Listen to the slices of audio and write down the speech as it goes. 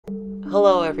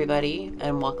Hello everybody,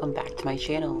 and welcome back to my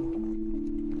channel.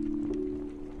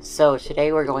 So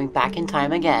today we're going back in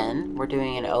time again. We're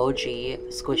doing an OG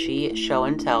Squishy show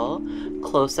and tell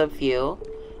close-up view.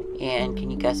 And can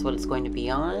you guess what it's going to be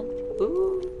on?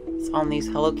 Ooh, it's on these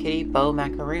Hello Kitty bow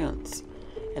macaroons.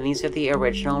 And these are the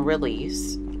original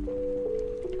release.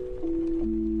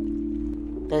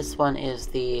 This one is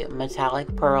the metallic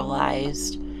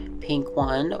pearlized pink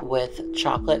one with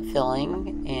chocolate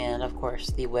filling and of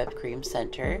course the whipped cream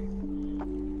center.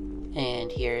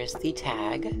 And here's the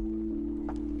tag.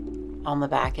 On the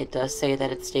back it does say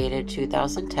that it's dated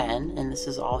 2010, and this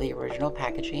is all the original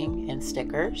packaging and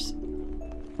stickers.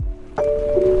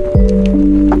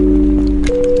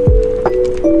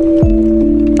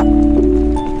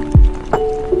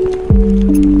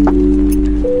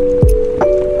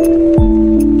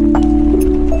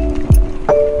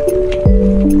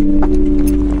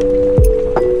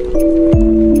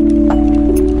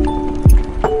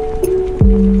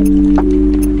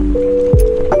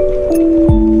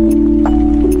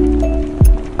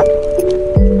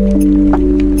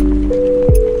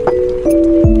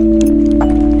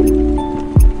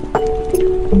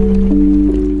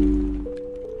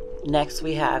 Next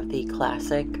we have the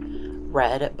classic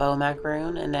red bow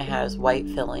macaroon, and it has white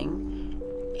filling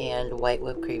and white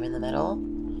whipped cream in the middle.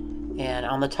 And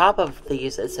on the top of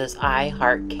these it says I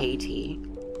Heart KT,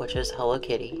 which is Hello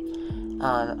Kitty.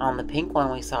 On the pink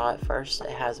one we saw at first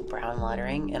it has brown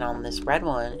lettering, and on this red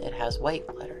one it has white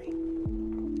lettering.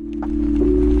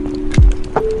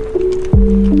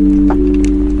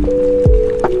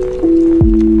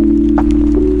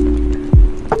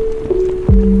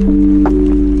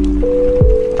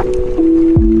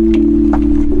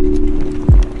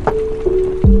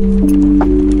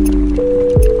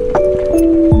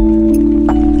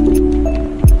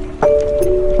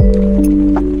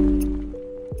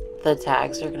 The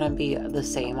tags are going to be the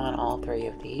same on all three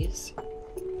of these.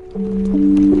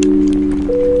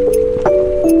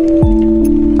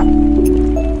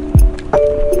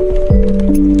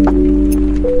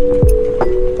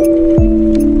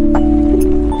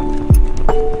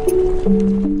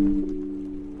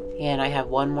 And I have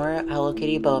one more Hello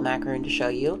Kitty bow macaroon to show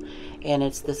you, and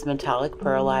it's this metallic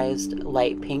pearlized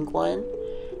light pink one,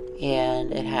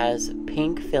 and it has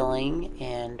pink filling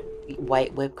and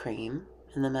white whipped cream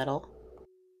in the middle.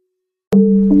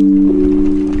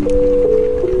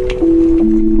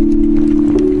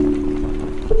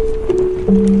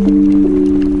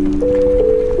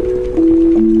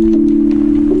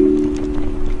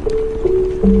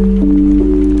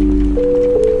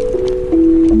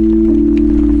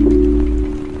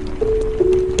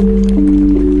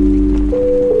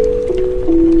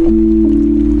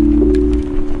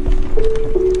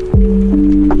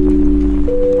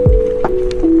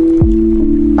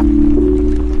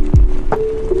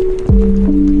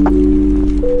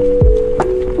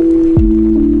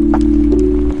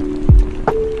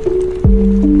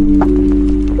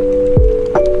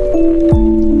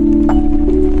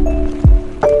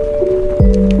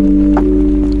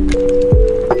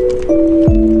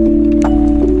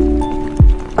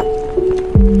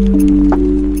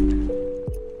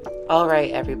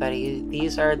 Alright everybody,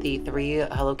 these are the 3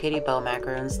 Hello Kitty bow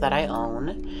macaroons that I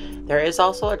own. There is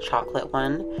also a chocolate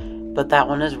one, but that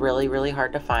one is really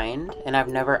hard to find, and I've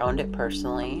never owned it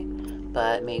personally,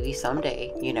 but maybe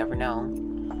someday, you never know.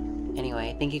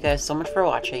 Anyway, thank you guys so much for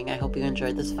watching. I hope you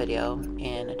enjoyed this video,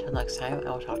 and until next time,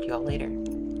 I will talk to you all later.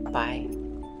 Bye.